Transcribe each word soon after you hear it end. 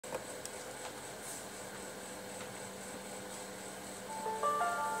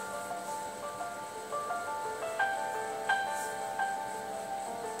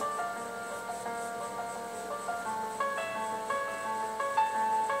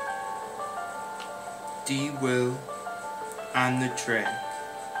D Will on the track.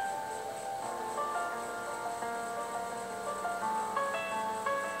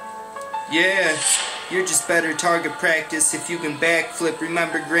 Yeah, you're just better target practice if you can backflip.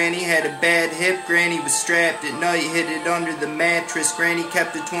 Remember Granny had a bad hip, Granny was strapped at night, hid it under the mattress. Granny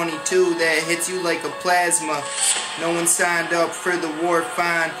kept a 22 that hits you like a plasma. No one signed up for the war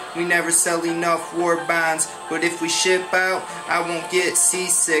fine. We never sell enough war bonds. But if we ship out, I won't get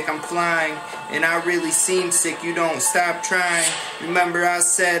seasick. I'm flying, and I really seem sick. You don't stop trying. Remember I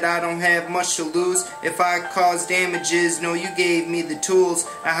said I don't have much to lose. If I cause damages, no, you gave me the tools.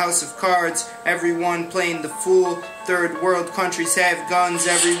 A house of cards, everyone playing the fool. Third world countries have guns,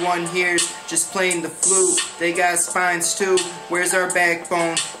 everyone here's just playing the flute. They got spines too, where's our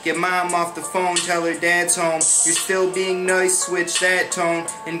backbone? Get mom off the phone, tell her dad's home. You're still being nice, switch that tone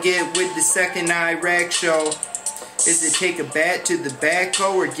and get with the second Iraq show. Is it take a bat to the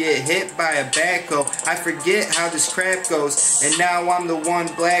backhoe or get hit by a backhoe? I forget how this crap goes, and now I'm the one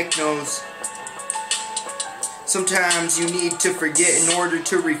black nose. Sometimes you need to forget in order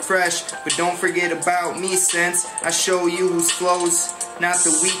to refresh, but don't forget about me since I show you whose flow's not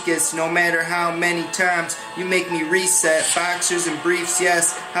the weakest. No matter how many times you make me reset. Boxers and briefs,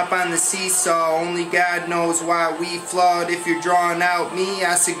 yes, hop on the seesaw. Only God knows why we flawed. If you're drawing out me,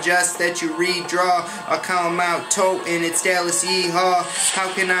 I suggest that you redraw. I'll come out toting, it's Dallas Yeehaw.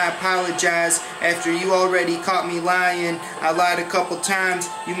 How can I apologize after you already caught me lying? I lied a couple times,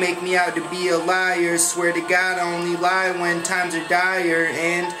 you make me out to be a liar. Swear to God I only lie when times are dire.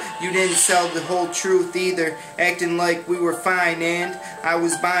 And you didn't sell the whole truth either, acting like we were fine and I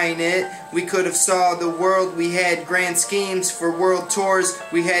was buying it. We could have saw the world, we had grand schemes for world tours.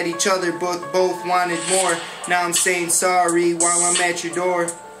 We had each other but both wanted more. Now I'm saying sorry while I'm at your door.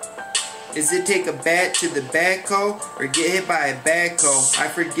 Is it take a bat to the backhoe or get hit by a backhoe? I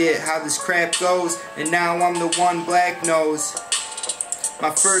forget how this crap goes, and now I'm the one black nose. My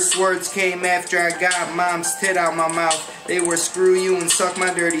first words came after I got mom's tit out my mouth. They were screw you and suck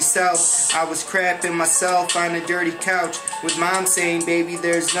my dirty self. I was crapping myself on a dirty couch with mom saying, baby,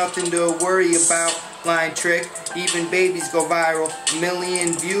 there's nothing to worry about. Line trick, even babies go viral. A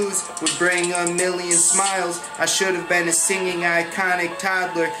million views would bring a million smiles. I should have been a singing iconic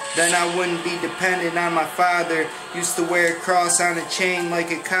toddler, then I wouldn't be dependent on my father. Used to wear a cross on a chain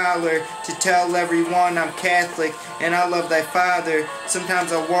like a collar to tell everyone I'm Catholic and I love thy father.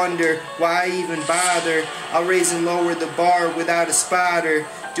 Sometimes I wonder why I even bother. I'll raise and lower the bar without a spotter.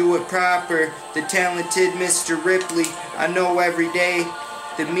 Do it proper, the talented Mr. Ripley. I know every day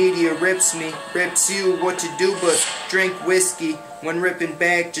the media rips me, rips you what to do but drink whiskey. When ripping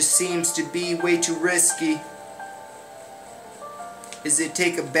back just seems to be way too risky. Is it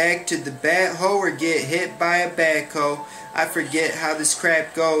take a back to the bat hoe or get hit by a backhoe? I forget how this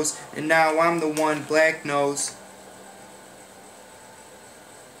crap goes, and now I'm the one black nose.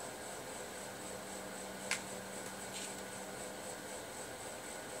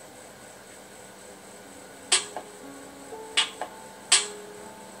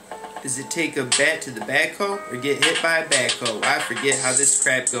 Does it take a bat to the backhoe or get hit by a backhoe? I forget how this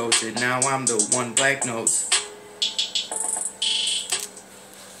crap goes, and now I'm the one black nose.